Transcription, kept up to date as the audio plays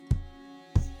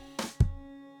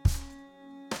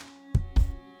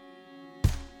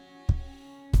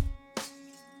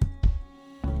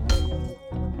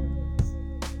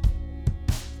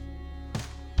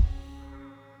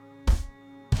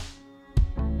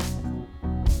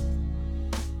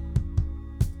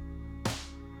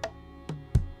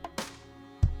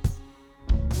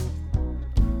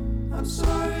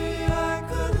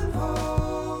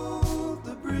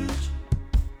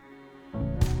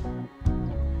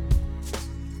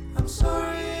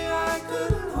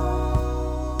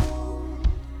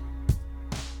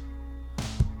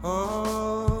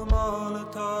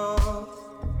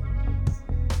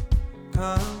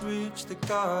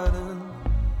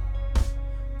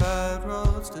bad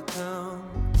roads to town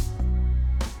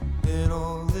in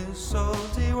all this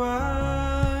salty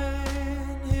wine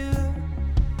here.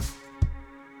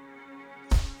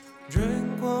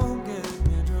 Drink won't get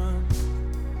me drunk.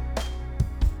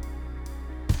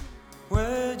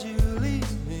 Where'd you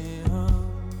leave me, huh?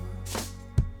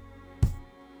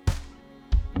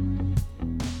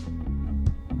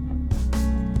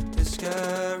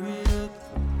 Iscariot,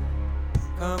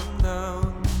 come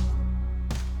down.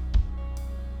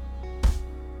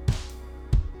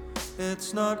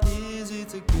 It's not easy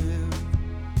to give.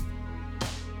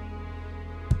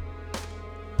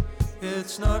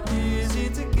 It's not easy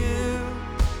to give.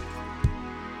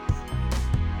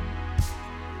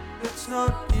 It's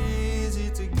not easy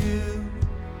to give.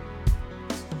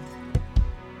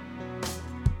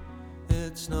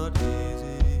 It's not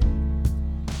easy.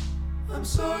 I'm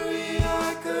sorry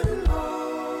I couldn't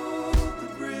hold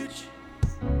the bridge.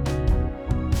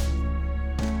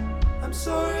 I'm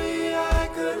sorry I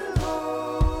couldn't hold.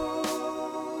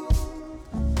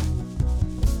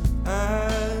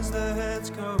 As the heads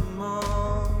come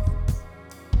off,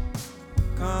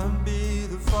 can't be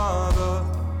the father.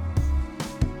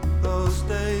 Those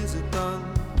days are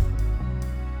done.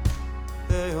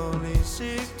 They only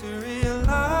seek to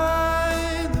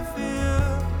realign the fear.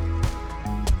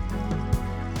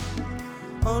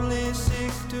 Only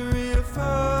seek to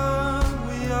reaffirm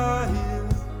we are here.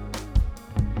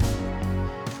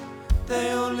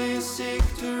 They only seek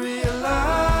to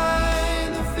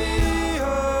realign the fear.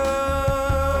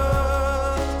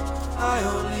 I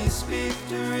only speak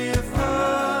to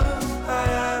reaffirm I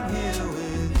am here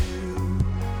with you.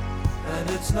 And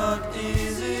it's not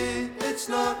easy, it's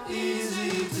not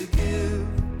easy to give.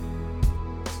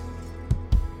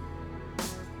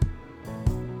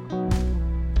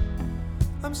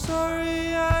 I'm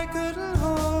sorry I couldn't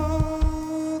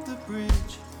hold the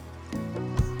bridge.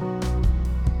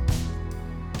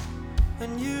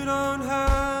 And you don't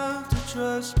have to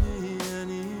trust me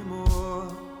anymore.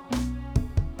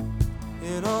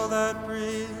 In all that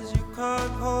breeze you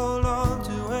can't hold on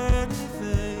to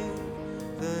anything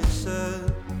they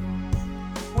said.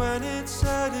 When it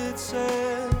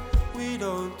said, we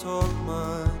don't talk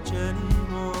much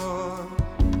anymore.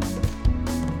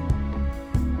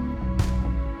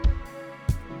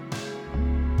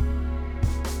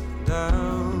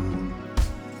 Down.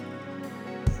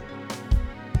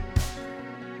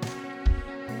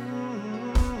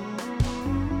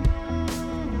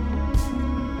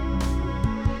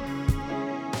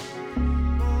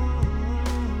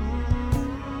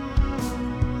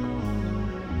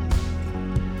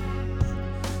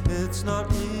 It's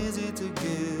not easy to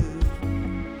give.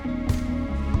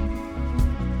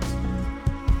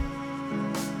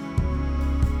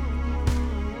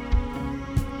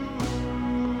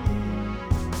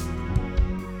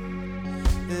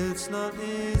 It's not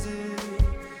easy.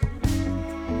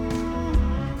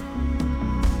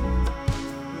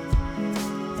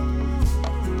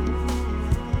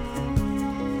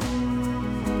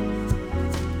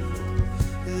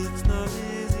 It's not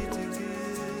easy to give.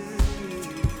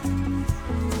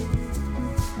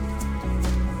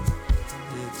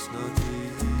 It's not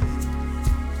easy.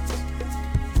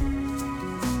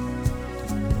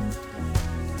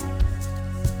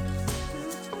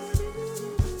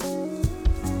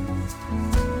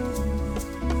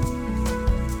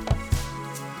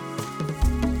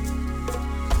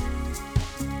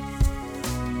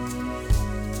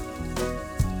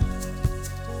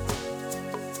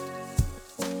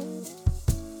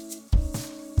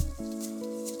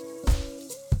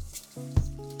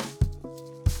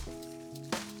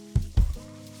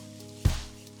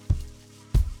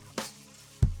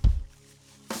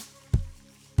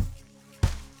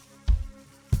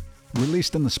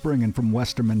 Released in the spring and from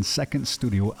Westerman's second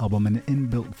studio album, An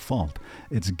Inbuilt Fault,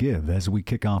 it's Give as we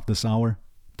kick off this hour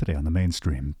today on the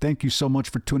mainstream. Thank you so much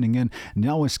for tuning in.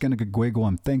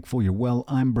 I'm thankful you're well.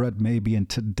 I'm Brett Maybe, and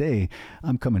today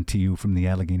I'm coming to you from the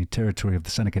Allegheny territory of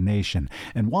the Seneca Nation.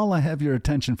 And while I have your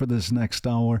attention for this next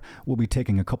hour, we'll be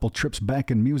taking a couple trips back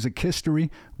in music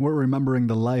history. We're remembering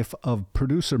the life of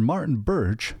producer Martin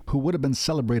Birch, who would have been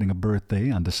celebrating a birthday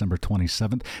on December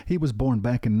 27th. He was born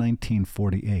back in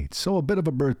 1948, so a bit of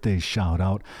a birthday shout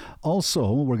out.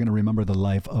 Also, we're going to remember the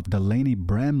life of Delaney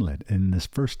Bramlett in this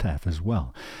first half as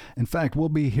well. In fact, we'll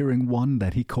be hearing one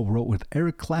that he co-wrote with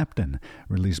Eric Clapton,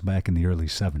 released back in the early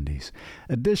 70s.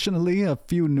 Additionally, a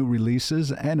few new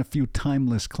releases and a few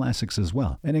timeless classics as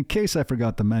well. And in case I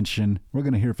forgot to mention, we're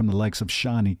going to hear from the likes of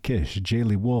Shawnee, Kish,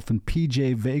 Jayli Wolf, and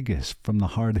PJ Vegas from the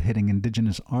hard-hitting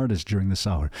indigenous artists during this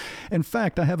hour. In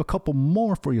fact, I have a couple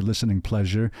more for your listening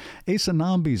pleasure.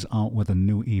 Aysanabee's out with a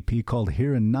new EP called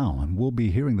Here and Now, and we'll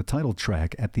be hearing the title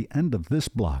track at the end of this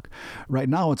block. Right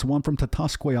now, it's one from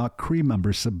Tatasqueyoc Cree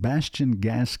member Sebastian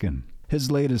Gaskin. His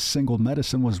latest single,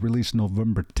 Medicine, was released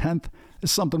November 10th.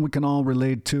 It's something we can all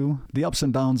relate to, the ups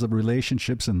and downs of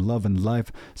relationships and love and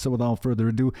life. So without further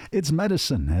ado, it's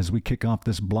Medicine as we kick off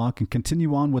this block and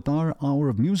continue on with our hour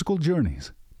of musical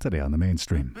journeys today on the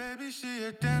mainstream. Baby, she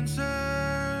a dancer.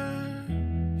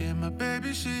 Yeah, my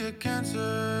baby, she a cancer.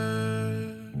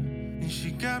 And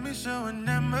she got me so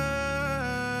enamored.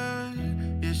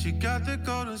 Yeah, she got the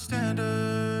golden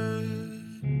standard.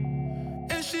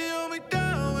 And she hold me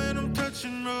down when I'm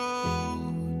touching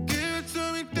road. Give it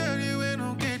to me dirty when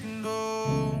I'm getting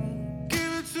old.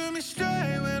 Give it to me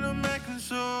straight when I'm acting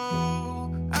so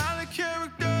out of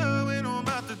character when I'm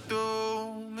out the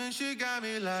door. And she got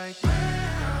me like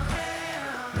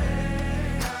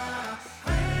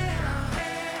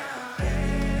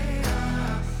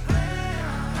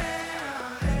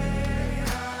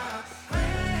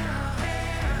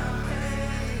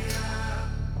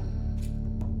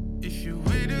if you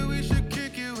with it, we should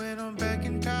kick it when I'm back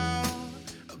in town.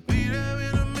 I'll be there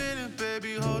in a minute,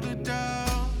 baby, hold it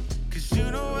down. Cause you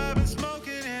know I've been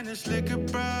smoking and it's liquor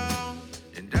brown.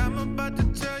 And I'm about to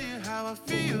tell you how I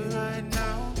feel right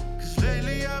now. Cause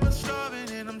lately I've been starving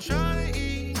and I'm trying to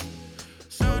eat.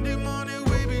 Sunday morning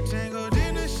we be tangled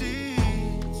in the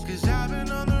sheets. Cause I've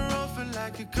been on the road for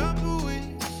like a couple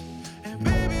weeks. And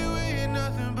baby, we ain't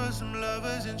nothing but some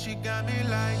lovers. And she got me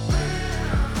like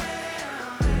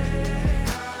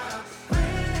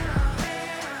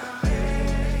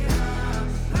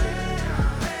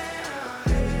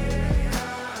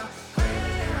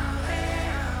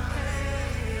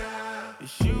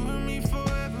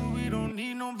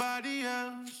nobody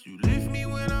else. You lift me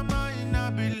when I'm high and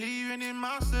not believing in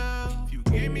myself. You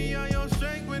give me all your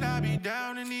strength when I be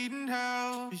down and needing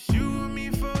help. It's you and me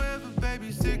forever,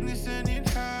 baby, sickness and in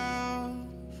health.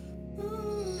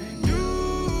 And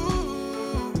you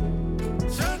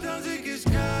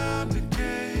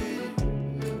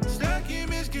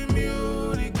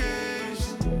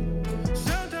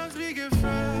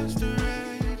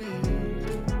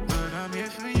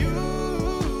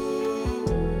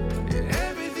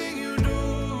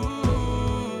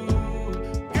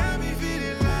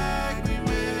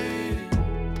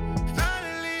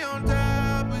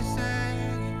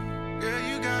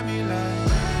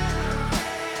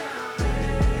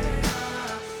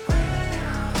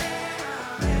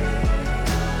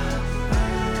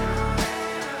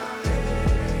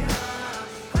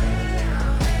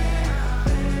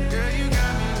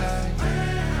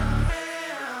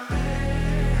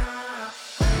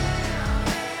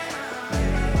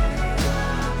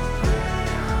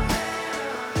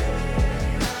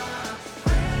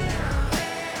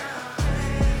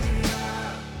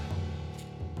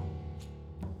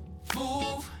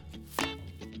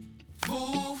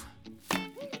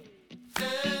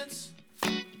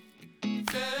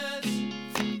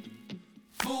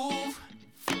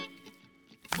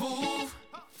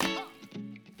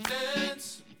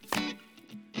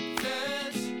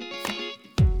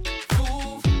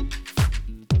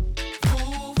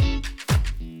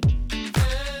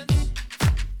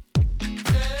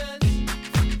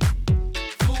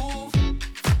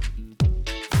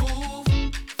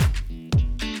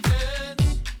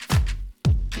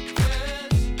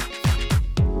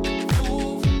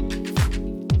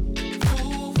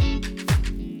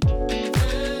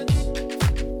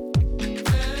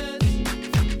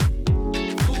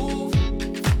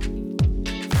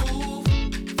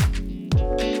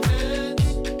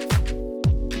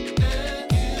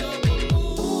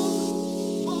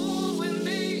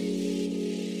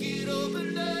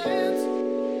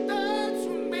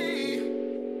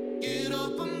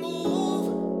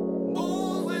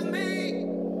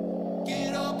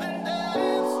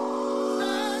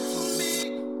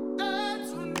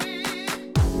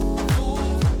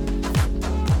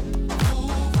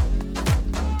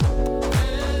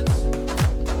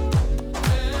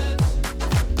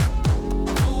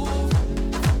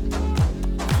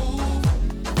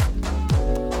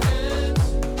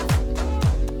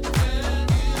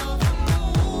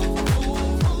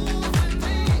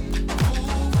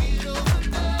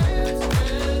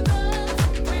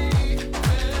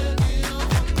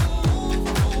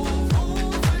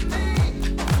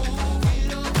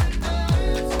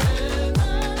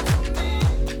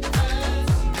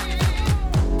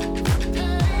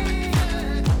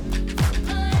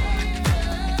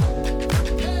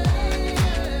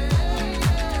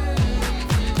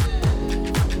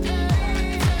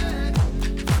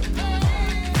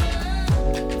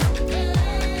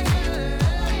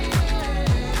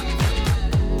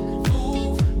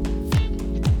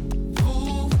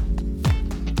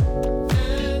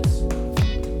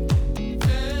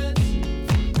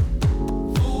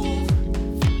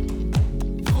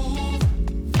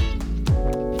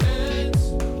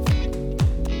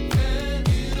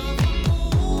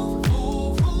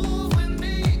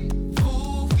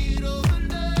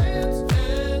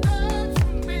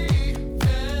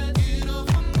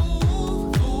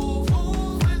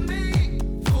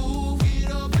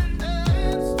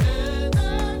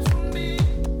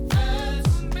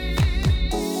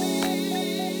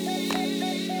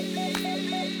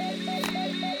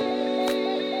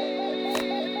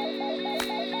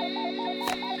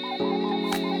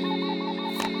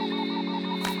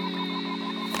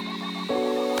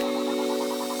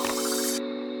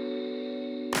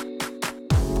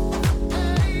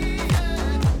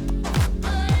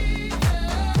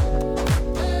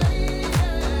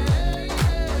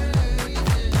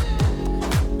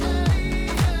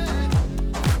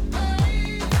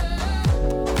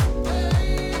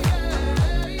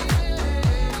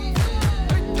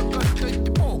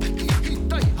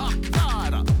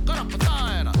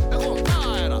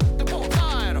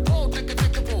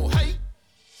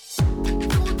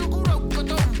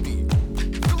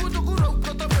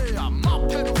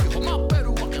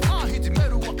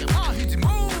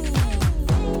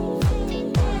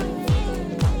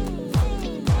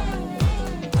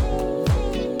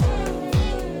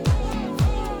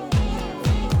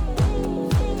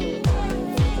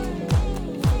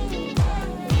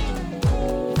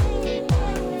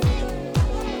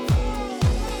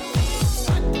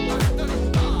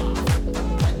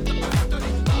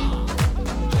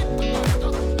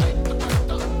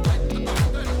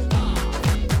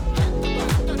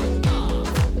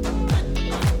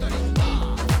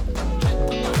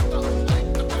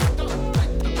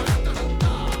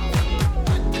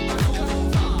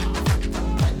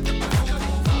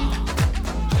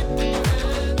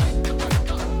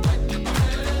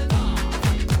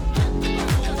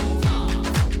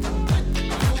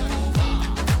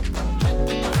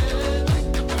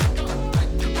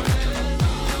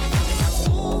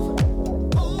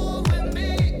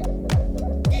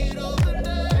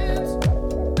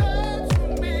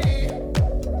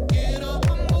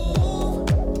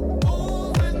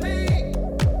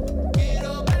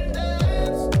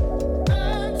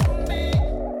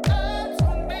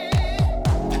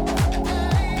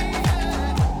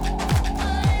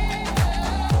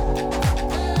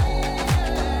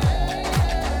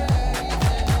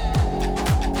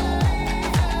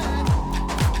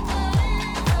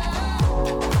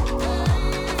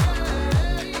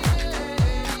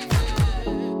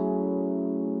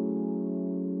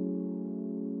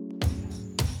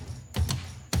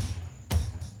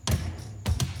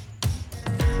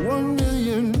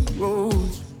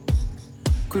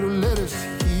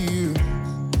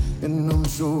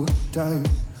so tired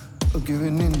of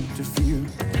giving in to fear.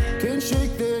 Can't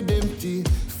shake that empty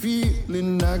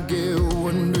feeling I get,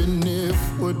 wondering if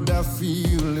what I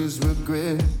feel is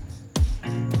regret.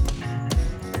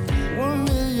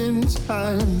 1,000,000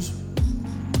 times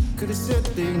could have set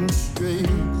things straight,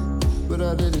 but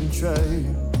I didn't try.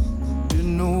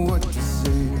 Didn't know what to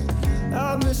say.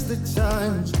 I miss the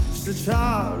times, just a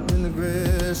child in the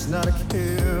grass, not a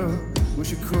care.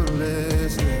 Wish it could have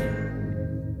lasted.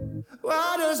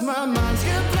 Why does my mind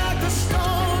skip like a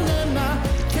stone and I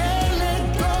can't let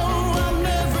go? I'm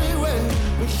everywhere,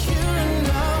 but here and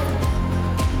now.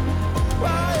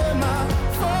 Why am I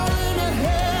falling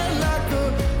ahead like a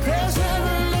past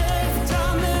never left?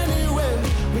 I'm anywhere,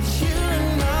 but here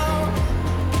and now.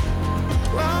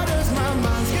 Why does my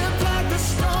mind skip like a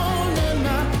stone and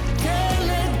I can't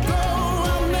let go?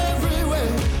 I'm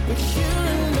everywhere, but here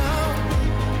and now.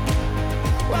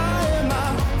 Why am I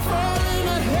falling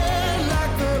ahead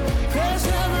like a past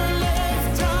never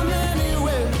left? I'm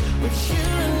anywhere, but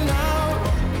here and now.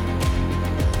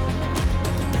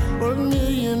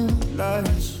 1,000,000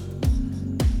 lives,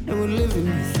 and we're living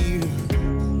here.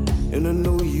 And I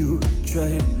know you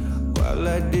tried while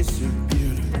I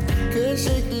disappeared. Can't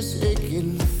shake this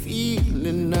aching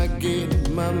feeling I get.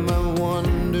 My mind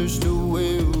wanders to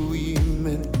where we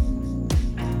met.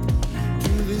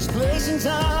 To this place in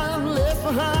time left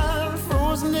behind,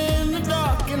 frozen in the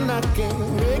dark, and I can't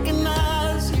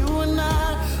recognize you and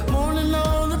I, mourning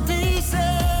all the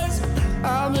pieces.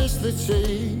 I miss the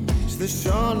chase, the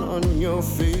sun on your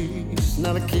face.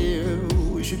 Not a care,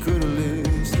 wish you could have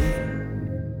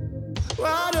listened.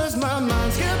 Why does my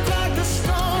mind skip like a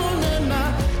stone and I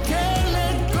can't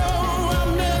let go?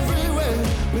 I'm everywhere,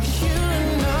 but here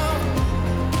and now.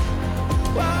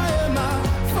 Why am I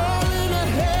falling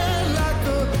ahead like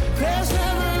a past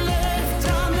never left?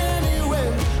 I'm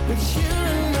anywhere, but here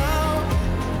and now.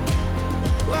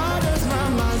 Why does my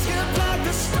mind skip like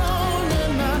a stone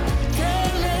and I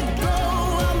can't let go?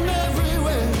 I'm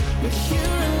everywhere, but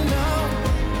here and now.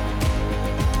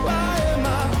 Why am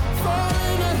I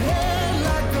falling ahead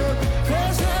like a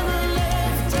past never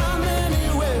left? I'm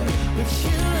anywhere, but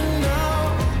here and now.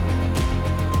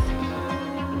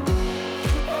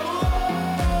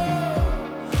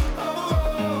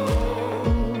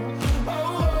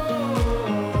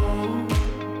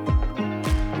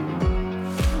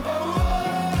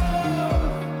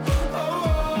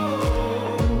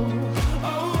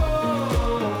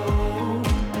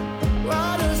 Why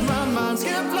does my mind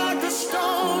skip like a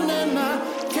stone and I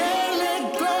can't let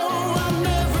go? I'm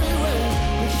everywhere,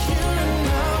 but here and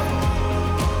now.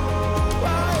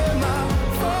 Why am I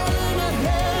falling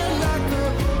ahead like a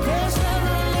past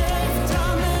never left?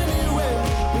 I'm anywhere,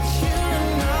 but here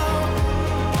and now.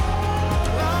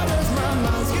 Why does my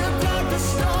mind skip like a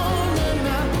stone and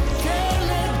I can't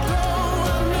let go?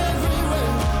 I'm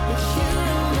everywhere, but here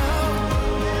and now.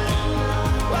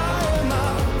 Why am I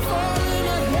falling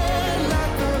ahead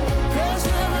like a past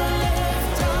never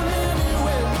left? I'm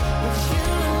anywhere, but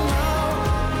here and now.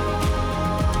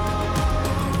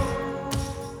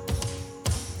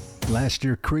 Last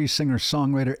year, Cree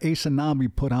singer-songwriter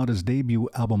Aysanabee put out his debut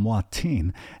album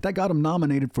Wateen. That got him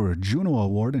nominated for a Juno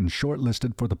Award and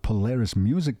shortlisted for the Polaris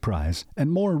Music Prize.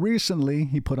 And more recently,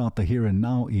 he put out the Here and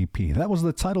Now EP. That was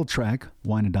the title track,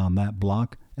 winding down that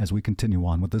block as we continue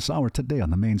on with this hour today on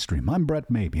the Mainstream. I'm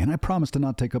Brett Maybe, and I promise to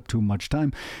not take up too much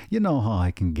time. You know how I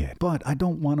can get. But I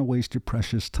don't want to waste your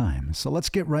precious time. So let's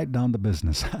get right down to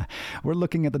business. We're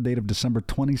looking at the date of December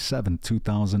 27,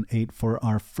 2008 for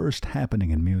our first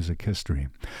happening in music history.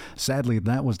 Sadly,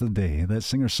 that was the day that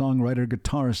singer-songwriter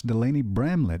guitarist Delaney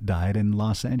Bramlett died in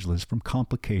Los Angeles from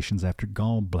complications after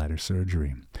gallbladder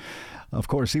surgery. Of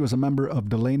course, he was a member of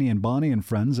Delaney and Bonnie and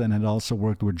Friends and had also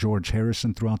worked with George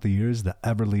Harrison throughout the years, the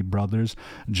Everly Brothers,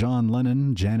 John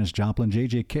Lennon, Janis Joplin,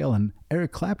 J.J. Cale, and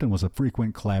Eric Clapton was a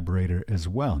frequent collaborator as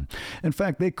well. In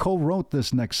fact, they co-wrote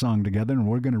this next song together, and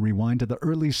we're going to rewind to the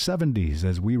early 70s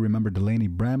as we remember Delaney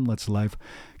Bramlett's life.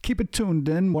 Keep it tuned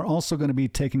in. We're also going to be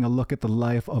taking a look at the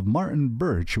life of Martin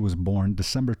Birch, who was born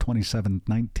December 27,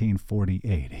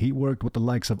 1948. He worked with the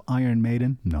likes of Iron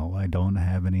Maiden. No, I don't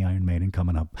have any Iron Maiden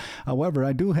coming up. However,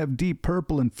 I do have Deep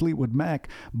Purple and Fleetwood Mac,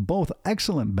 both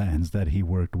excellent bands that he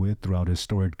worked with throughout his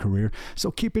storied career.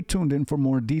 So keep it tuned in for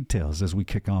more details as we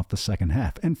kick off the second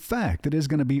half. In fact, it is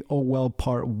going to be Oh Well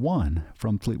Part 1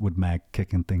 from Fleetwood Mac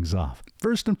kicking things off.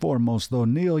 First and foremost, though,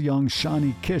 Neil Young's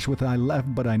Shawnee Kish with I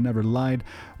Left But I Never Lied,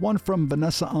 one from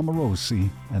Vanessa Amorosi,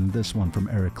 and this one from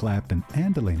Eric Clapton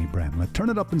and Delaney Bramlett.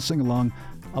 Turn it up and sing along.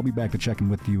 I'll be back to check in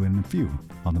with you in a few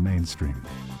on the Mainstream.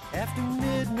 After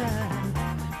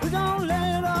midnight, we're gonna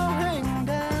let it all hang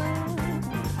down.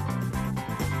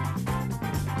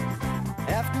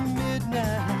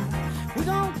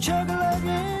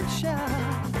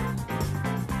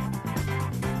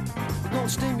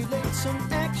 some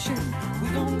action. We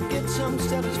gonna get some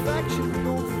satisfaction. We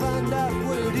gonna find out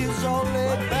what it is all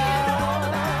about.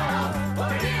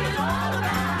 What it is all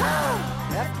about.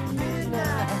 After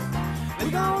midnight, we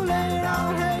gonna lay it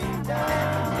all hang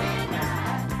down.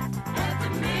 After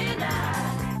midnight,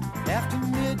 after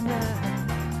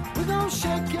midnight, we gonna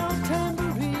shake your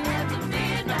tambourine. After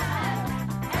midnight,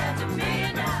 after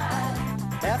midnight,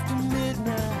 after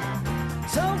midnight.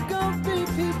 So gonna be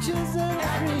peaches and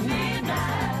cream.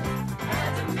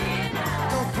 After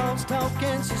midnight, gonna cause talk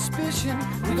and suspicion.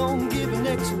 We gonna give an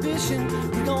exhibition.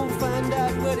 We gonna find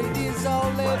out what it is all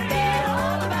about.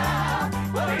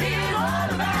 What it is all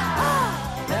about.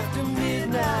 After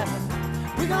midnight,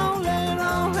 we gonna lay it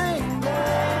all hang down.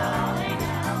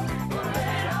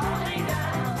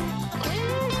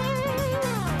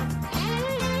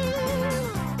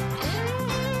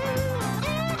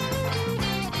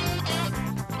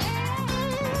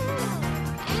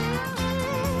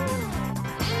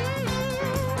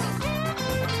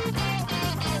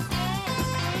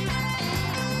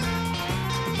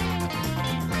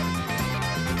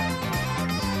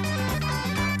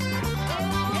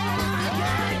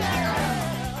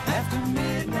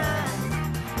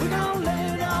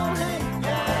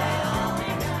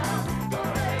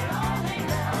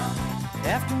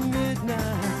 After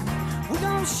midnight, we're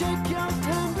gonna shake your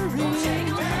tambourine. Gonna shake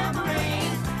your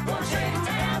tambourine. Gonna shake your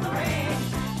tambourine.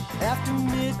 After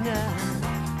midnight,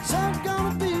 so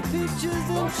gonna be peaches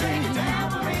and cream.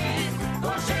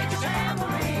 Gonna shake your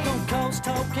tambourine. Gonna cause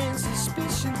talk and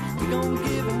suspicion. We're gonna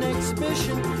give an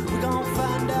exhibition. We're gonna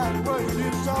find out what it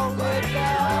is all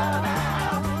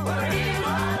about. What it is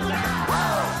all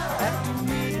about. After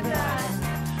midnight,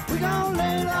 we're gonna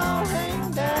lay it all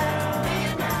hang down.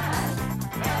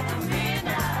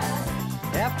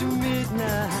 After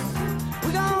midnight,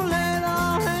 we're gonna let it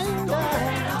all hang down.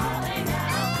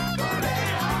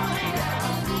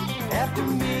 After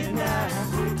midnight,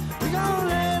 we're gonna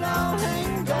let it all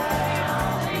hang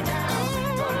down.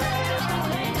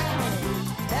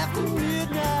 After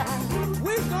midnight,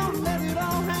 we're gonna let it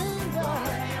all hang down.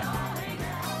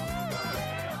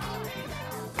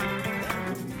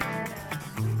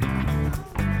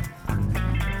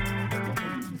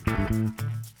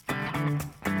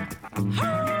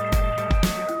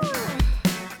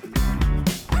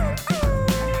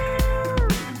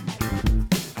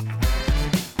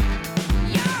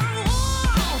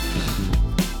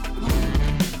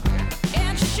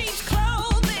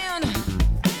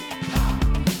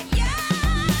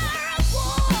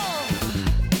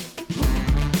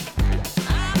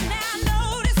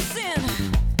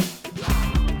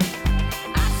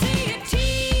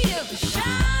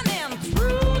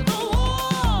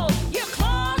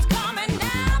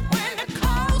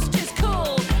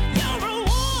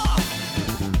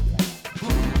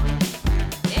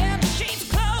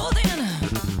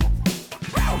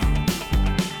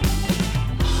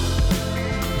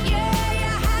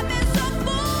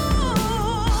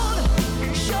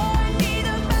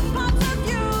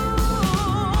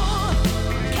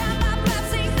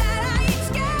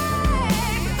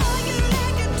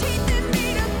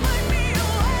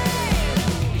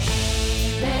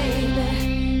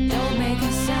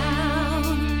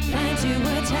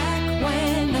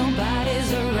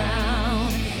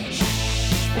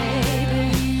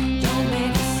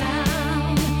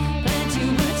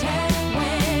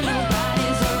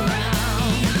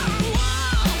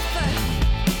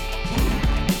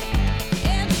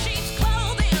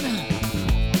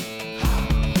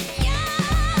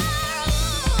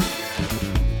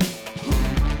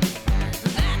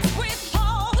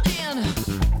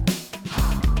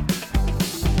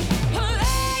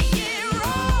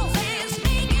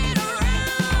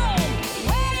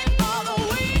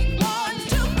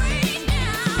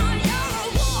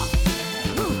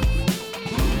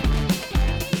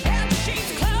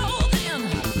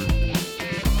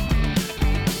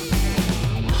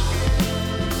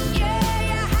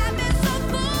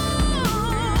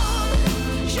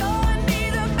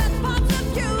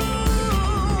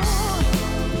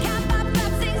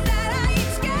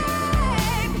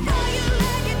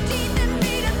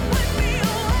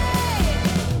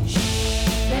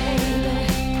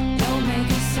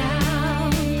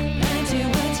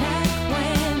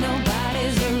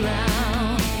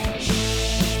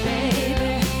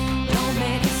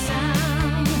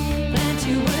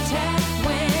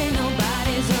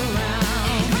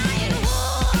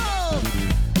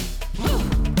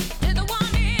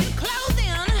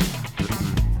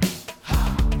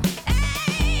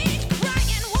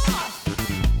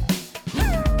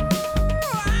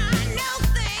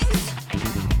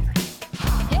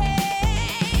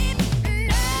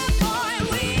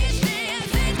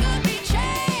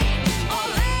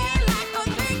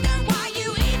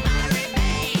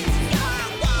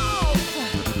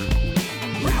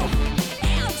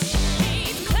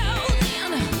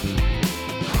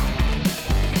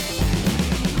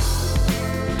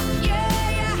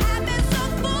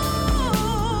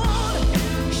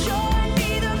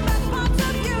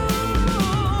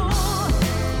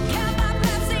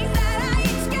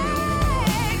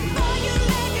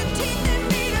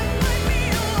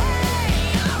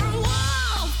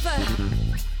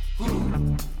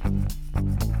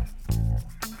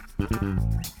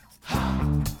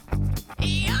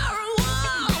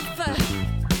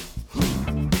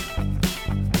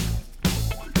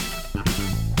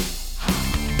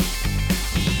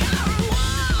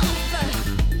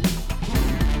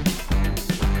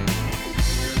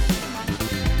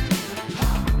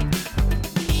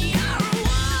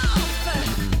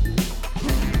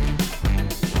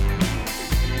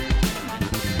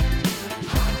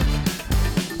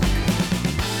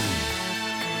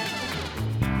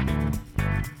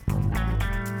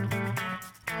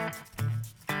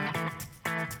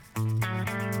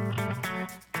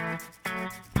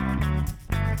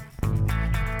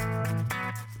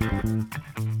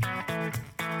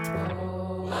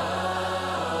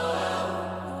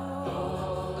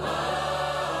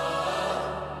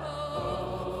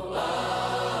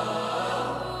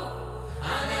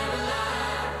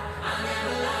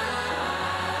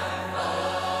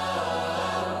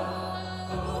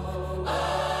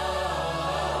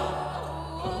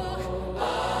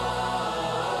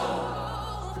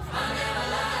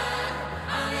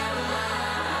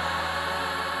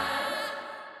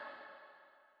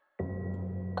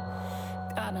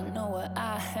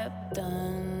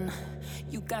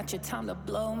 Got your time to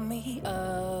blow me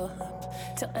up.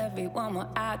 Tell everyone what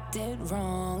I did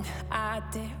wrong. I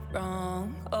did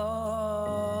wrong.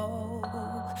 Oh,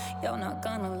 you're not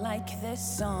gonna like this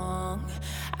song.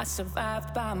 I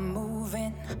survived by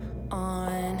moving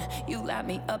on. You light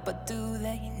me up, but do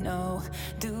they know?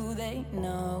 Do they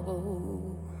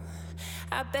know?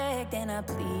 I begged and I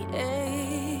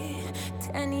pleaded.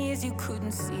 10 years you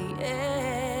couldn't see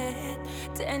it.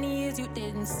 10 years you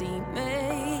didn't see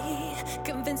me.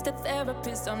 Convinced a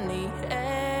therapist I'm needed.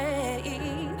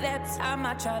 That time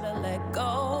I tried to let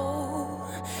go.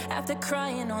 After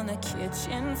crying on the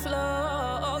kitchen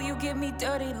floor, you give me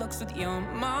dirty looks with your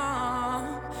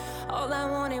mom. All I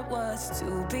wanted was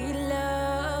to be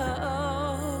loved.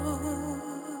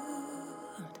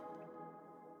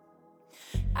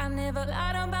 I never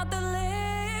lied about the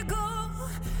let go.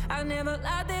 I never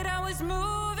lied that I was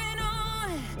moving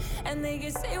on. And they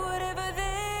can say whatever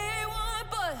they want,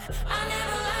 but I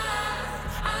never lied,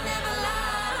 I never lied.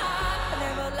 I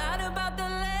never lied about the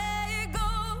let go.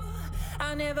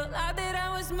 I never lied that I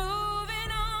was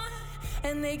moving on.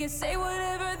 And they can say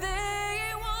whatever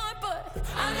they want, but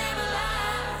I never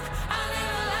lied, I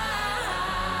never lied.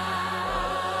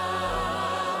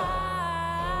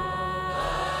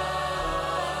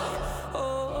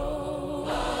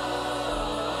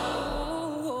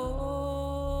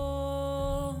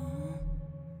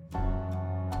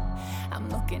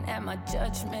 At my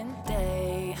judgment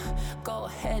day, go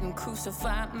ahead and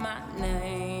crucify my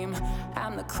name.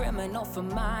 I'm the criminal for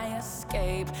my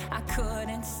escape. I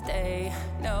couldn't stay,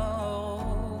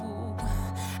 no.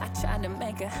 I tried to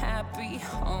make a happy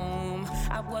home.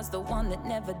 I was the one that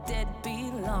never did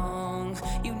belong.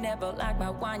 You never liked my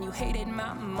wine, you hated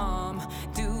my mom.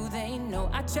 Do they know?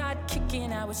 I tried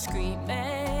kicking, I was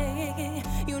screaming.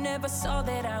 You never saw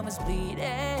that I was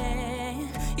bleeding.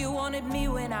 You wanted me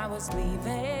when I was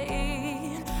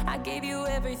leaving. I gave you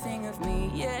everything of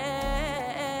me, yeah.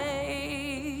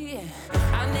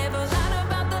 I never lied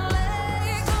about the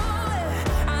let go.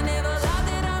 I never lied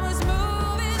that I was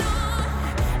moving on.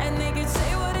 And they can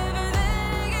say whatever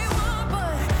they want,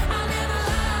 but I never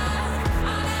lied,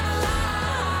 I never lied.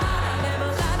 I never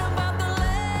lied about the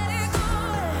let go.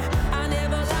 I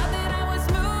never lied that I was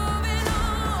moving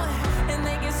on. And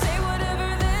they can say whatever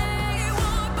they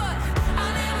want, but I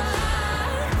never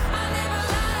lied, I never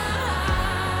lied.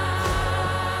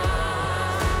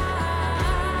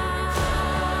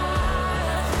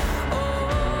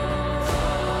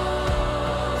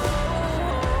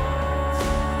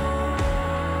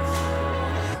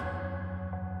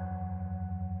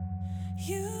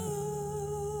 You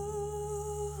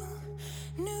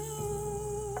knew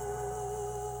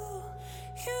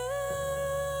you.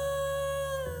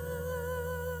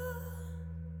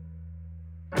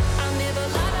 I never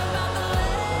lied about the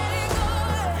let go.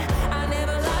 I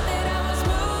never lied that I was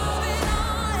moving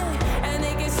on. And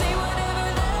they can say whatever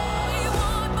they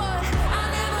want, but I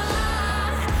never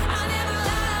lied, I never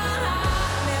lied.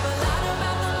 I never lied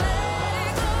about the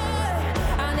let go.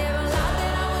 I never lied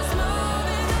that I was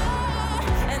moving on.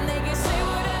 And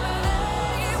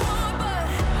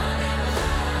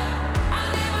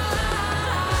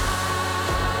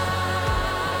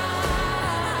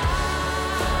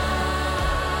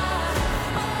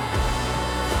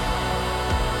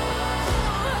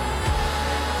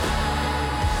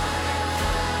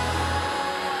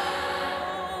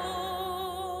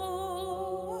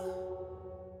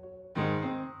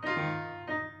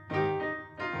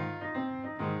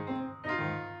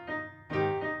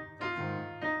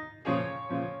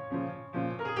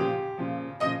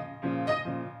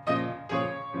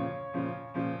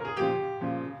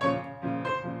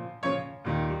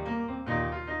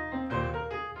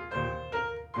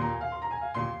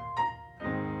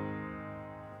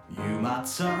might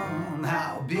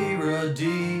somehow be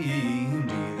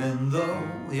redeemed, even though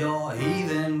your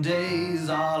heathen days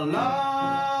are long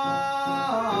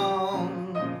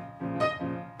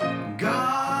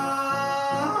gone.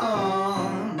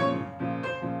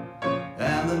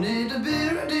 And the need to be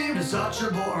redeemed is such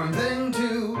a boring thing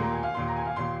to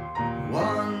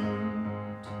want.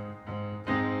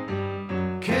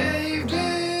 Caved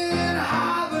in,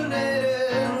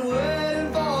 hibernating,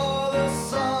 waiting for the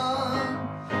sun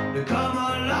to come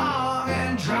along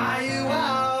and dry you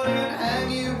out and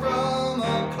hang you from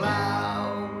a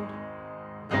cloud.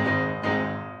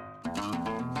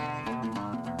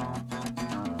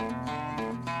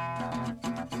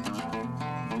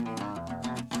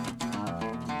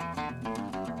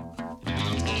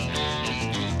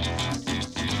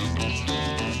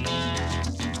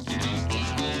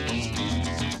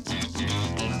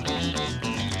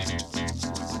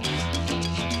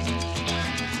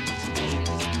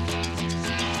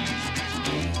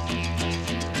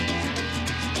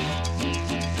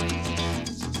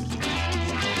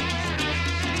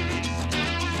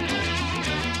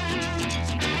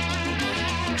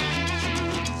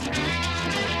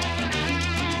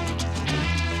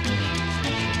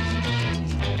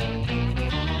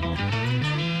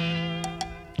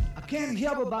 Can't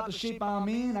help about the shape I'm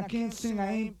in. I can't sing,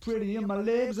 I ain't pretty, and my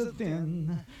legs are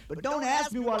thin. But don't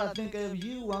ask me what I think of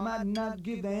you. I might not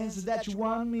give the answers that you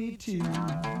want me to.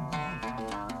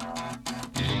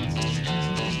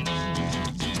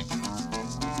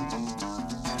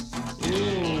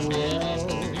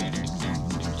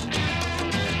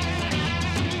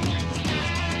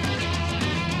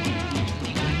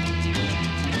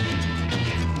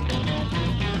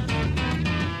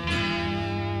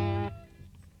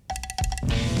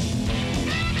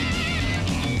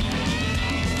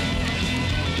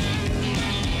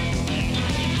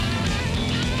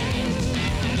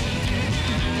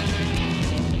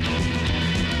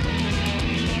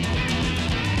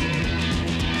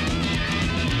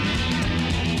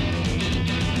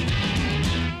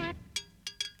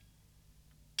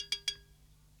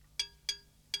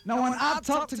 Now when I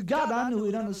talked to God, I knew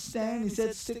he'd understand. He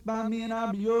said, stick by me and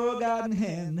I'll be your guiding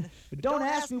hand. But don't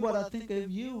ask me what I think of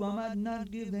you. I might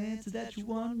not give the answer that you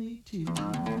want me to.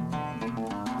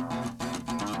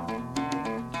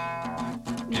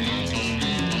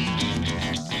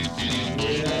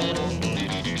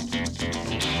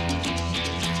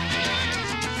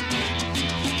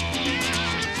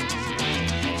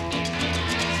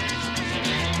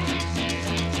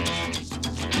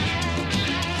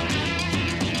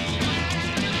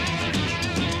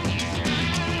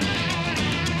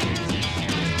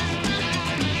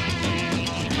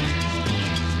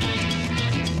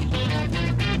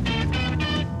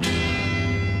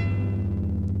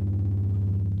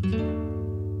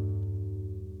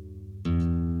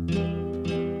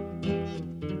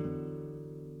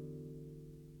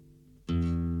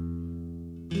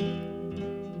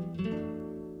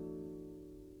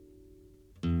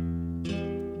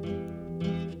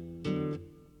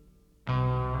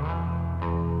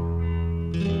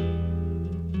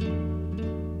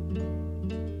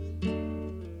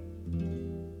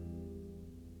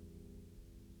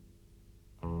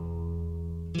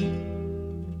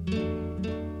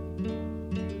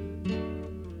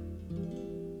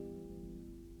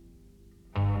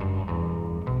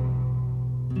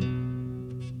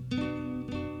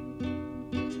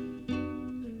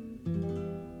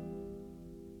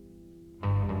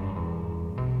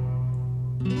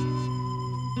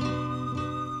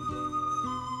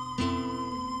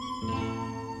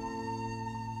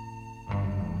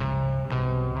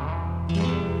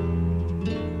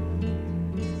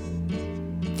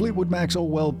 Fleetwood Mac's Oh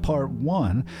Well Part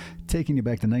 1, taking you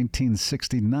back to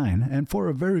 1969, and for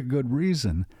a very good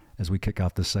reason, as we kick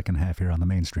off the second half here on the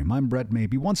mainstream. I'm Brett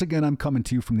Mabee. Once again, I'm coming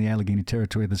to you from the Allegheny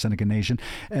territory of the Seneca Nation,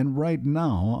 and right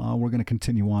now, we're going to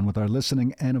continue on with our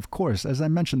listening, and of course, as I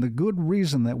mentioned, the good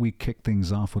reason that we kick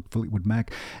things off with Fleetwood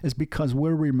Mac is because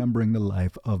we're remembering the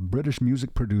life of British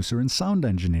music producer and sound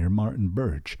engineer Martin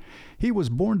Birch. He was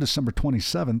born December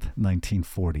 27th,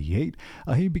 1948.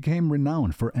 He became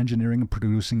renowned for engineering and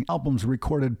producing albums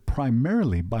recorded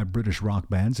primarily by British rock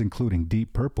bands, including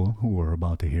Deep Purple, who we're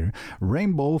about to hear,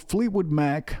 Rainbow, Fleetwood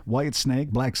Mac, Whitesnake,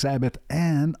 Black Sabbath,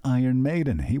 and Iron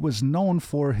Maiden. He was known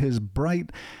for his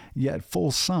bright yet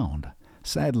full sound.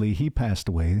 Sadly, he passed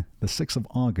away the 6th of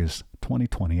August,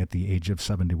 2020 at the age of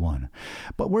 71.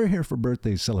 But we're here for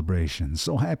birthday celebrations,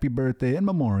 so happy birthday in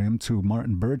memoriam to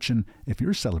Martin Birch, and if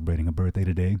you're celebrating a birthday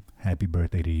today, happy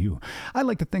birthday to you. I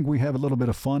like to think we have a little bit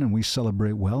of fun and we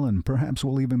celebrate well, and perhaps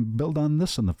we'll even build on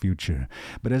this in the future.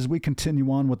 But as we continue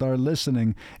on with our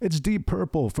listening, it's Deep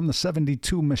Purple from the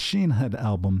 72 Machine Head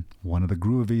album, one of the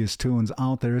grooviest tunes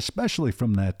out there, especially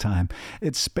from that time.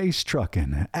 It's Space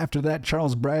Truckin'. After that,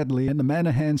 Charles Bradley and the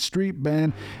Menahan Street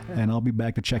Band, and I'll be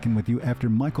back to check in with you after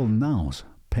Michael Now's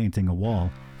Painting a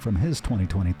Wall from his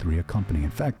 2023 accompany. In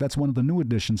fact, that's one of the new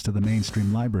additions to the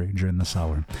mainstream library during this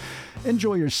hour.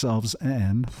 Enjoy yourselves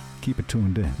and keep it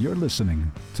tuned in. You're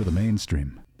listening to the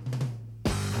mainstream.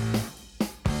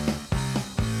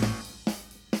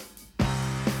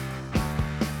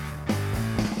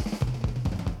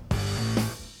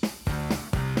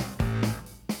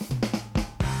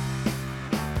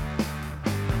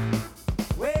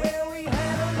 We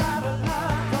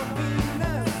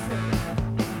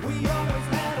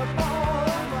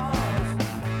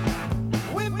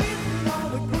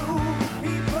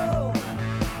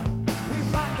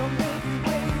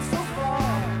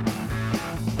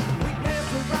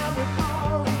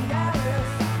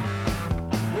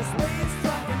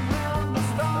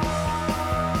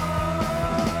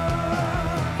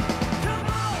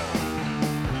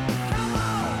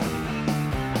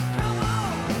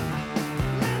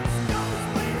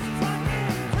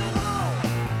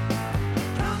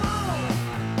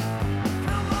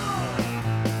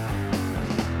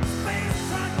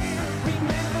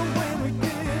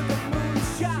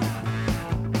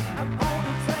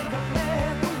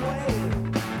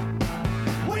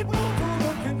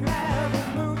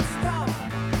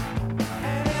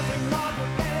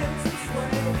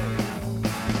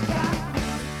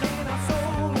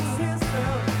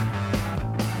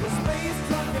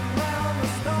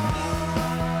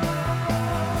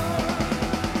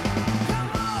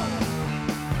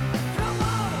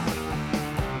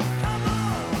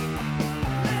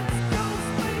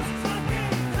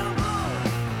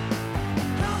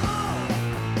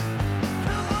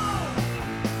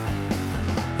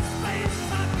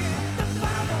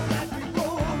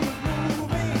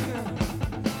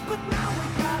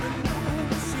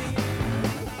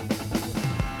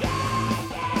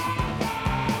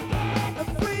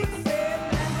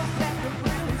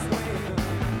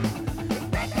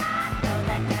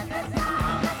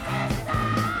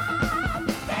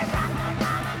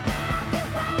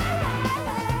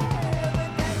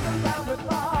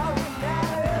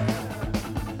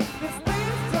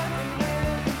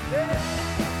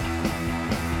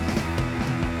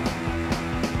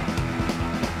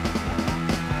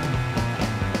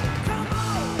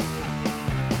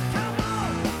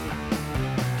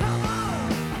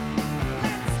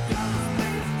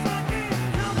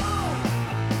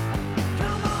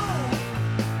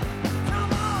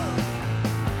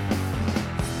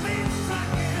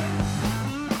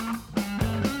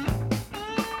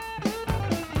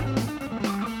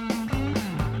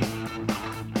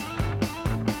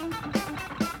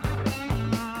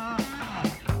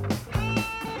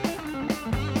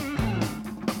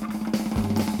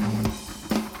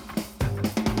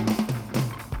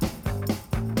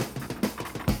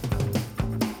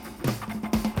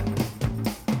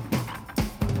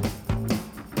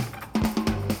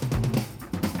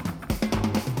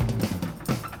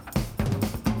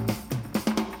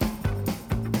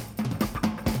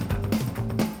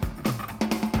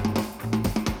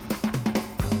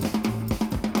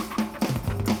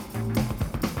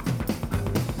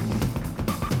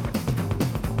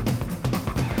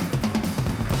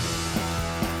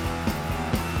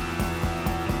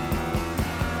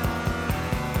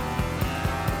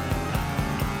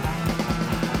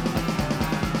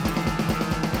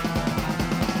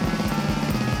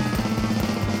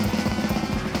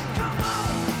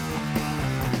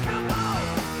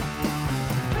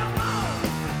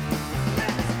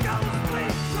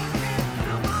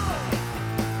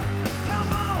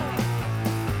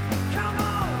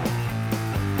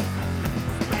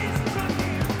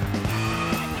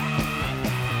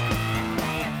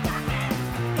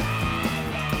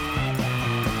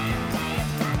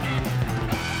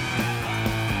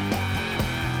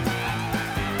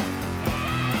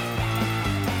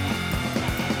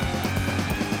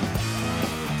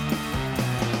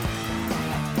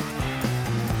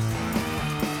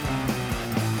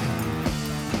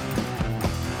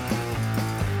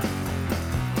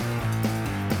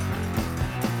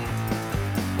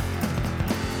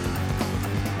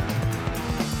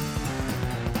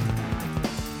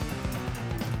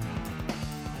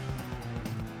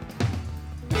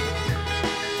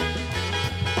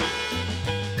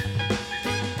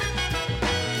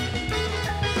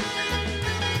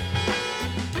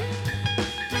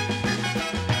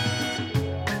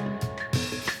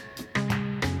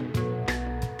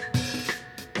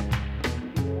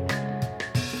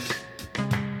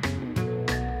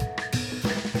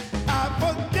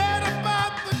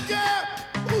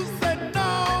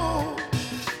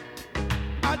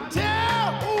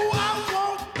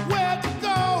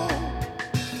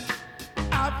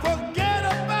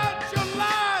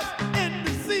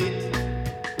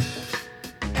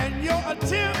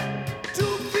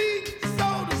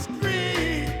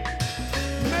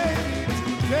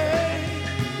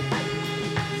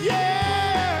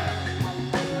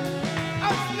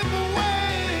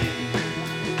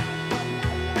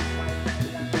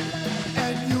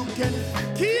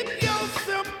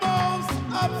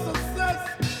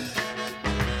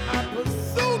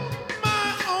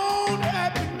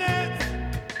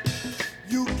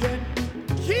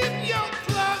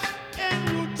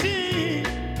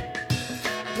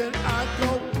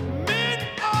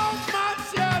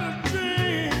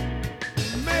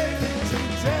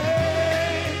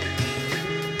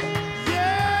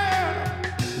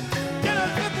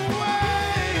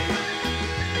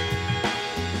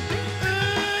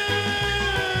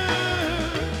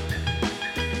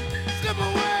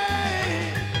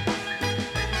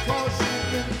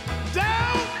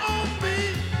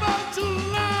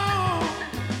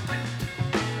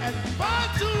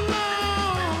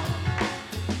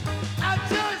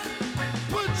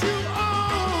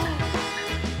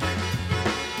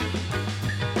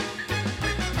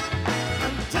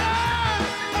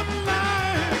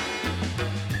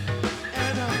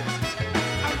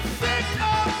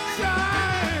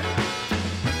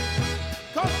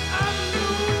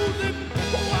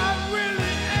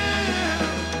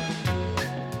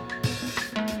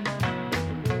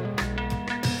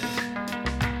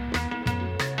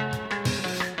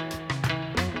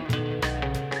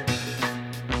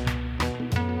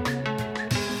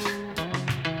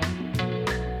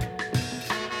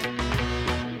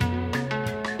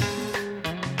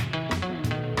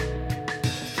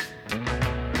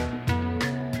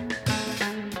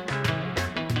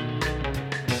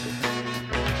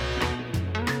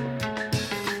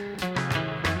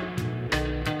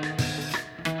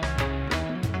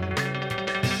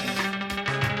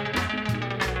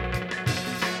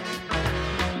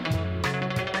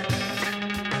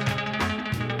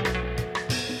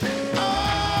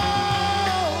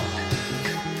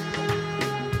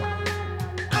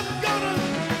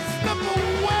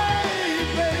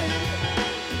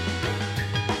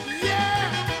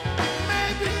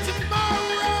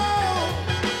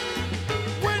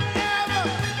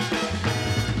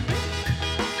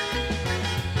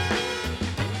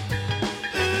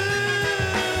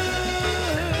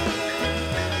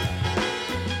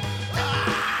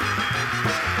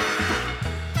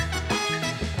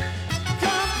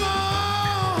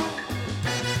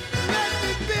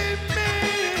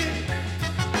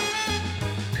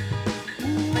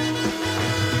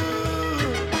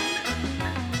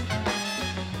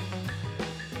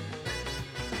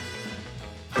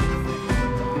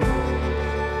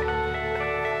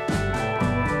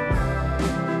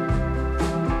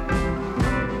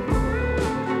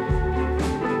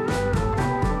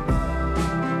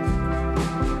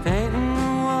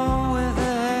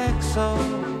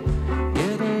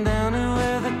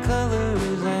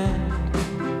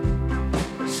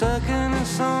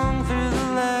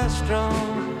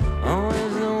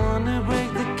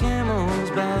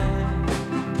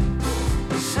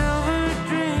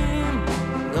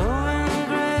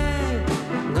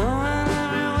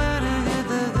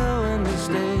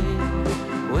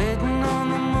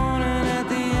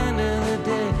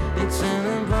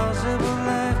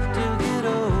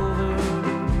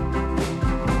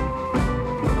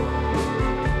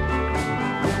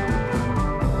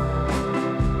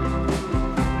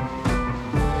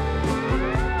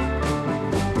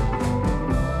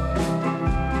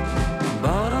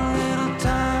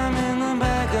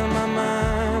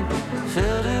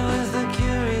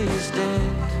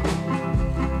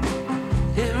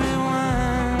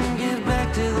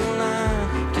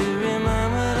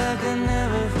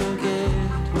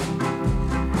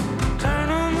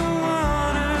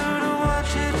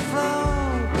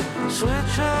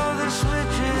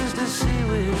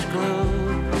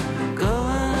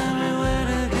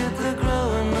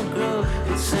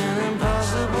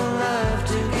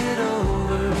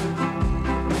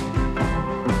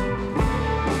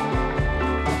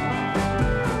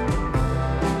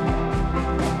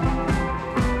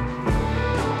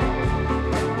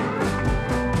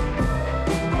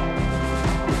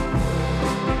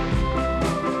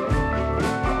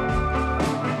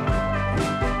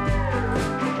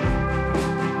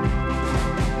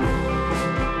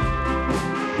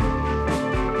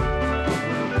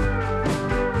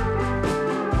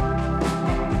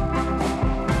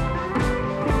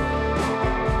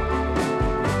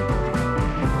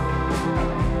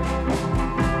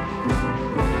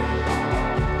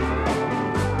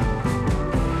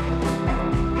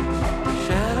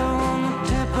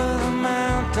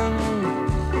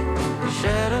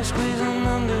squeezing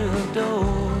under the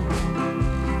door.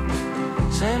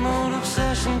 Same old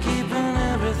obsession, keeping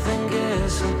everything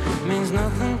guessing. Means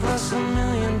nothing plus a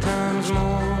million times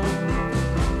more.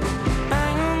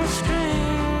 Bang on the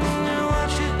string and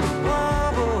watch it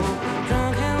wobble,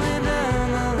 drunkenly down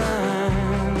the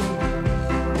line.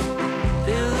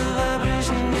 Feel the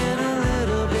vibration get a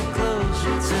little bit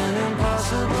closer. It's an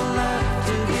impossible life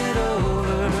to get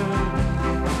over.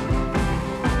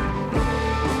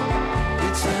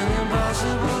 It's an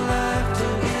impossible life to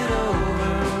get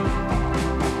over.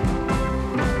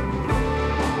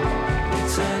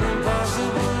 It's an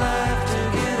impossible life to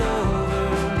get over.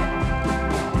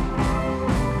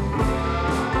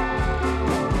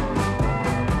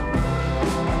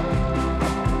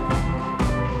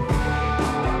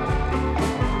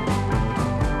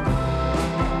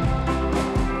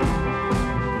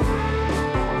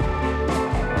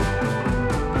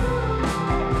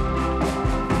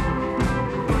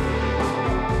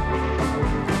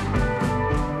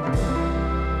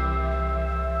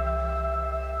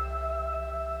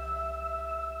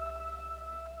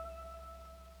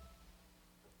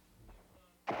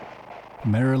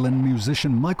 Maryland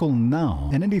musician Michael Now,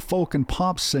 an indie folk and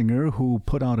pop singer who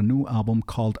put out a new album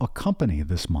called A Company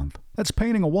this month. That's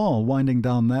painting a wall, winding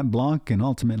down that block, and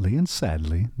ultimately and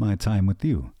sadly, my time with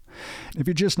you. If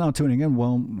you're just now tuning in,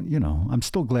 well, you know, I'm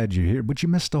still glad you're here, but you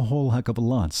missed a whole heck of a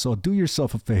lot. So do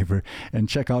yourself a favor and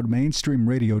check out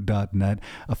mainstreamradio.net,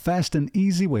 a fast and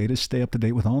easy way to stay up to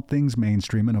date with all things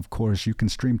mainstream. And of course, you can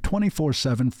stream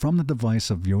 24/7 from the device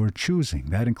of your choosing.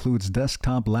 That includes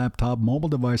desktop, laptop, mobile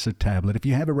device, or tablet. If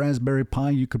you have a Raspberry Pi,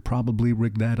 you could probably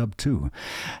rig that up too.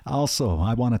 Also,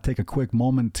 I want to take a quick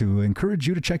moment to encourage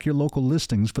you to check your local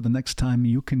listings for the next time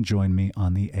you can join me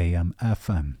on the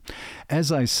AM/FM.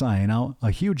 As I sign out,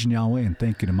 a huge nyawe and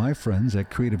thank you to my friends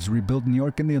at Creatives Rebuild New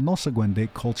York and the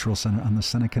Onosagwende Cultural Center on the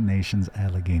Seneca Nation's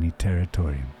Allegheny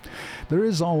Territory. There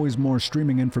is always more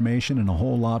streaming information and a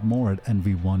whole lot more at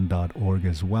nv1.org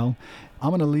as well. I'm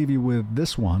going to leave you with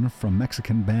this one from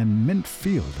Mexican band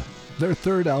Mintfield. Their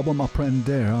third album,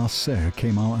 Aprender a Ser,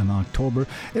 came out in October.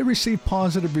 It received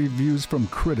positive reviews from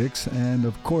critics, and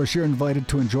of course you're invited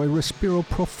to enjoy Respiro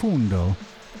Profundo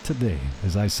today.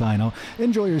 As I sign out,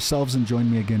 enjoy yourselves and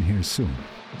join me again here soon.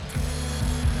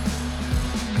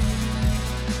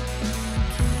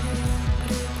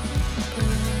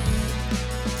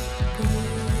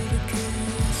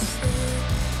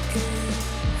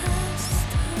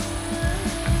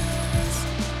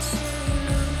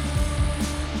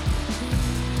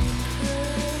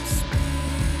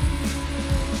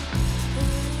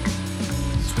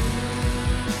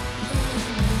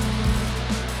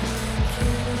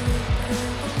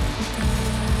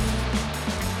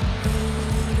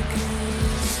 Okay.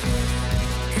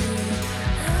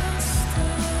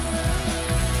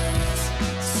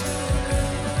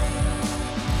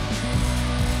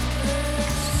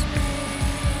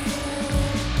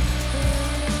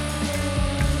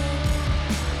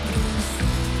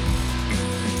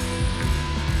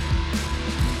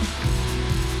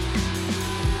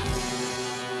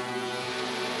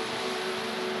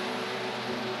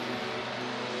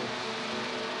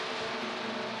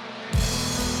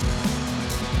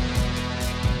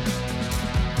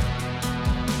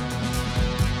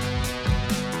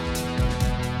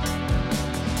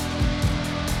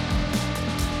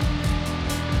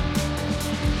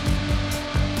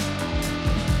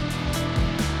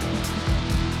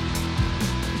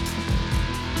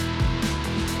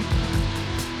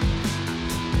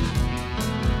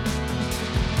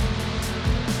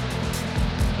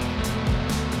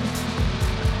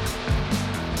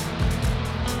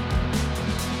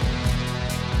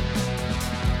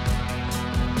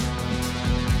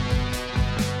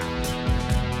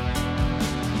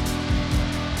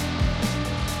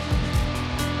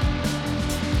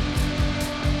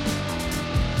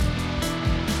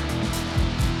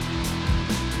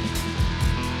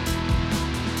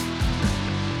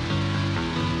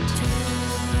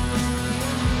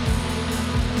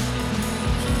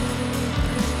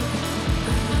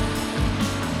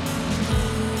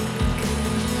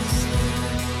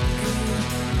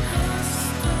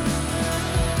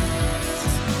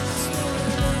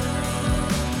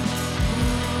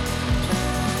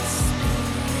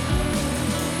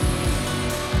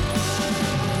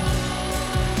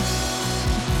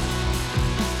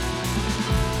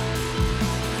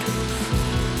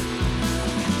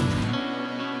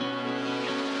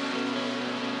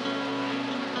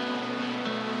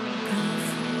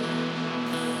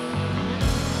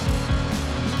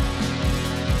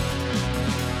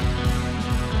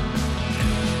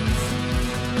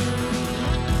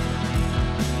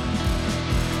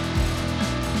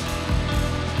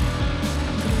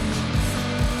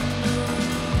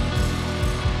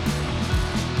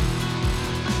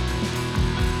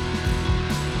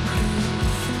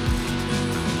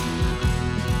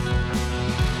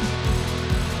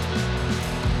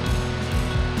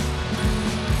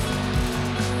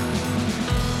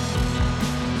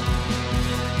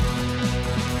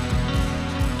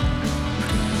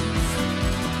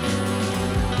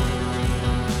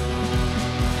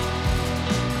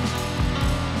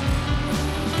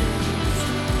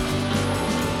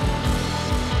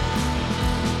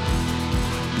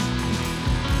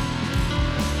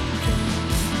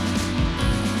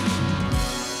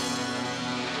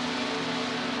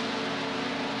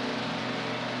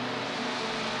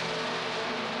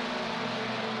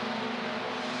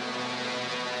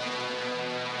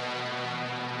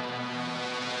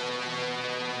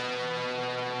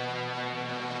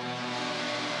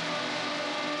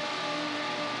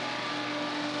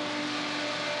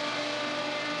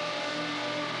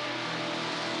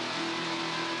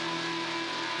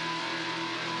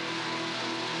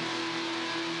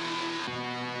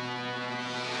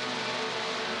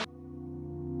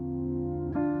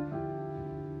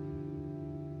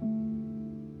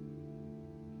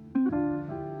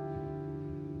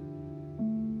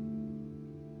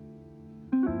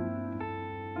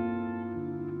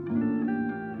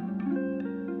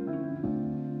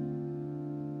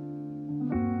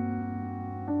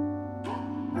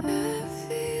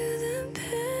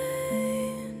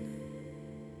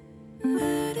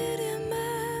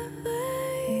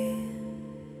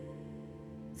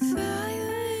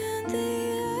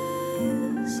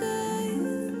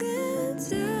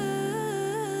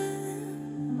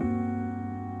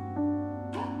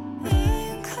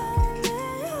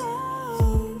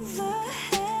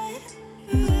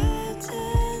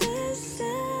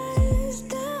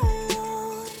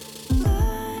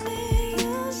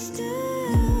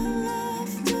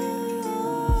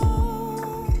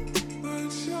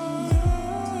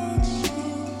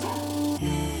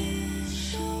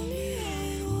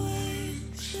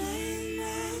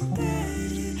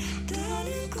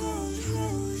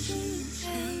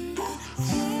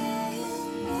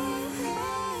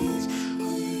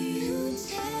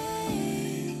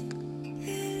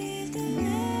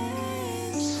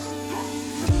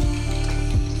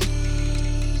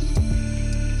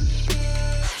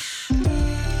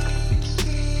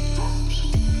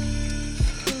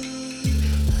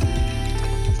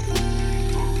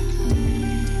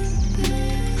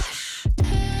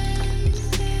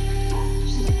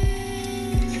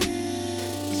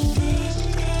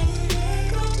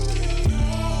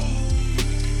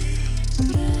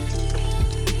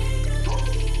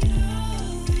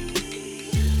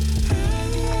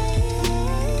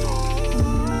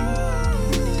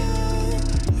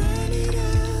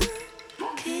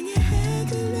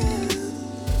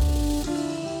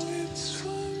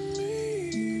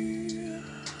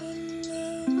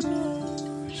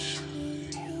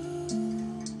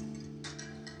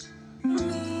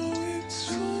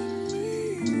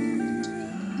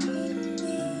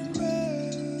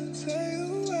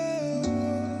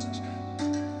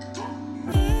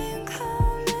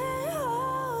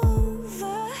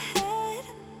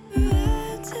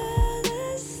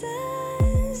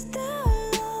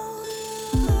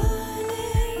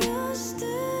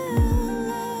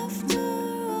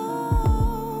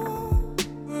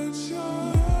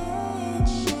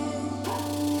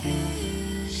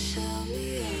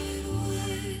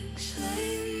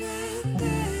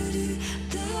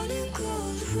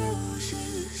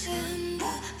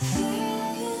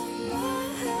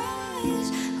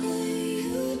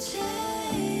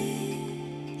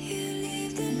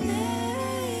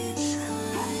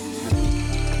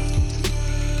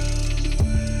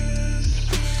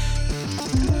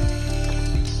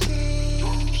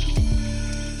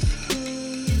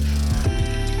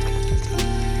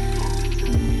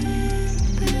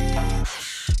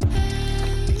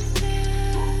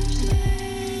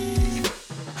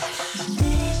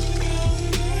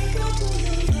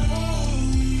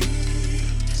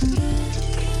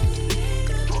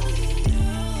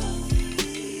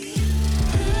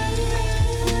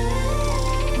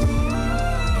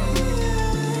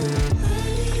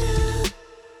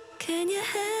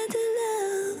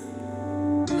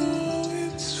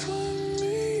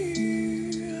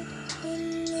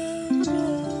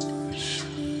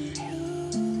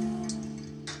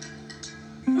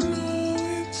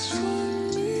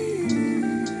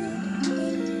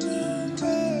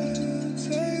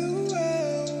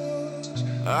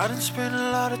 I done spent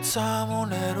a lot of time on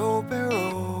that open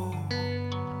road.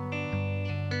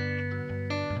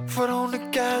 Foot on the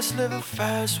gas, living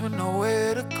fast with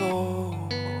nowhere to go.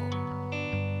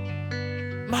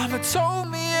 Mama told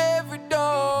me every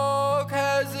dog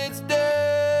has its day,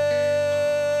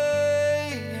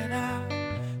 and I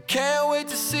can't wait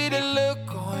to see the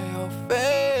look on your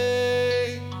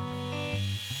face.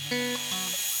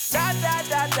 Da da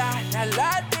da da, na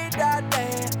la di da da.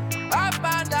 I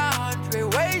find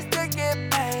 100 ways to get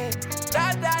paid.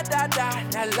 Da da da da,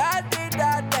 na la di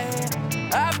da da.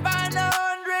 I find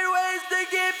 100 ways to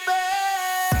get paid.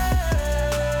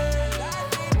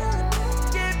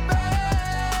 Get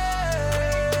paid.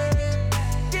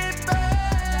 Get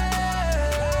paid.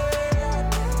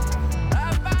 I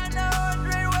find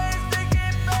 100 ways to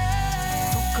get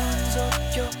paid. Two guns up,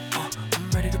 yo, I'm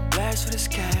ready to blast for this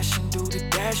cash and do the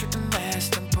dash with the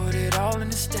mask and put it all in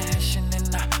the stash and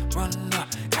then I run up.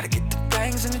 Gotta get the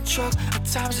things in the truck. The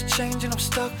times are changing, I'm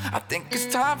stuck. I think it's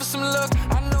time for some luck.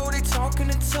 I know they talking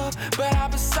it tough, but I've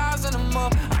been sizing them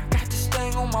up. I got this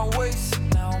thing on my waist, and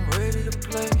now I'm ready to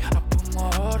play. I put my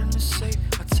heart in the safe.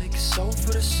 I take it so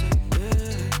for the sake.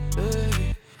 Yeah,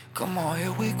 yeah. Come on,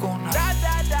 here we go now. Da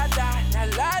da da da, na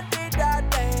la di da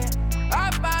da.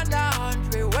 I find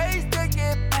 100 ways to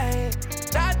get paid.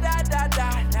 Da da da da,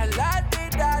 na la di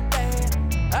da da.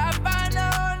 I find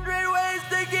 100 ways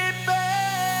to get paid.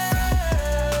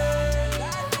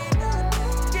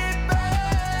 Get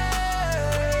paid.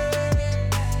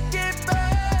 Get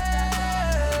paid.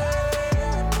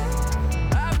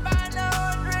 I find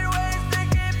 100 ways to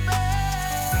get paid.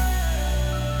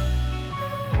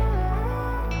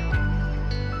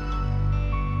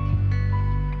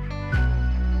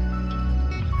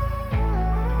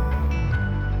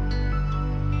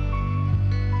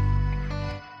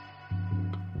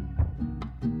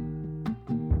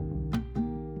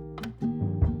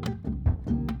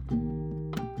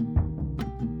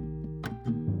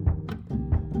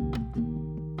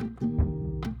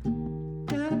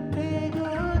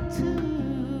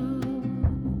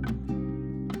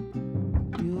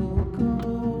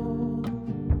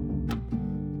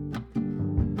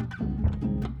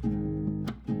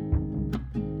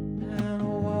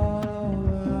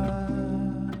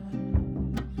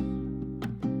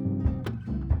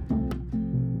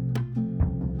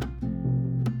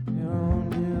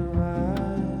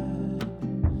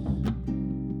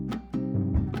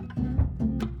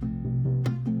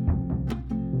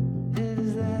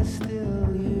 there's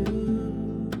still you.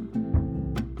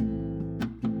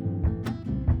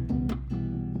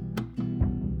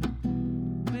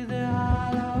 With the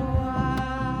hollow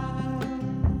eyes,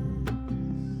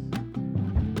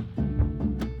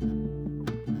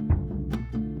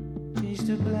 changed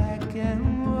to black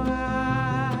and white.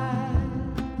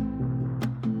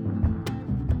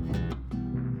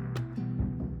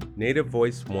 Native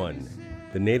Voice One,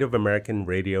 the Native American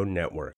Radio Network.